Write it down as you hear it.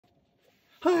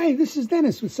Hi, this is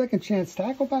Dennis with Second Chance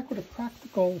Tackle, back with a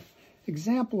practical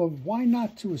example of why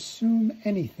not to assume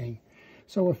anything.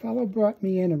 So a fellow brought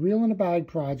me in a reel in a bag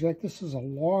project. This is a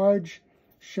large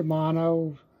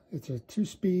Shimano. It's a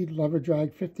 2-speed lever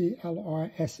drag 50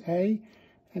 LRSA.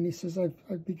 And he says,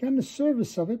 I've begun the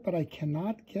service of it, but I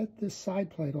cannot get this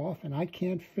side plate off and I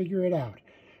can't figure it out.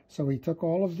 So he took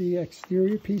all of the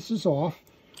exterior pieces off.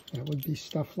 That would be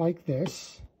stuff like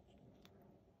this.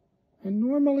 And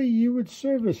normally you would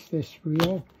service this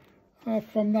reel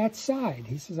from that side.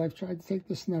 He says, I've tried to take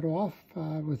this nut off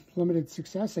with limited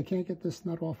success. I can't get this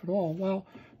nut off at all. Well,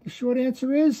 the short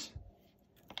answer is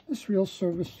this reel's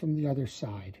serviced from the other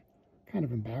side. Kind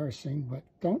of embarrassing, but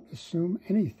don't assume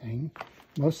anything.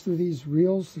 Most of these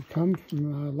reels that come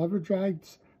from lever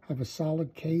drags have a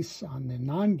solid case on the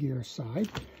non-gear side,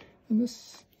 and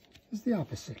this is the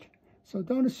opposite. So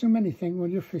don't assume anything when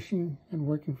you're fishing and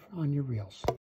working on your reels.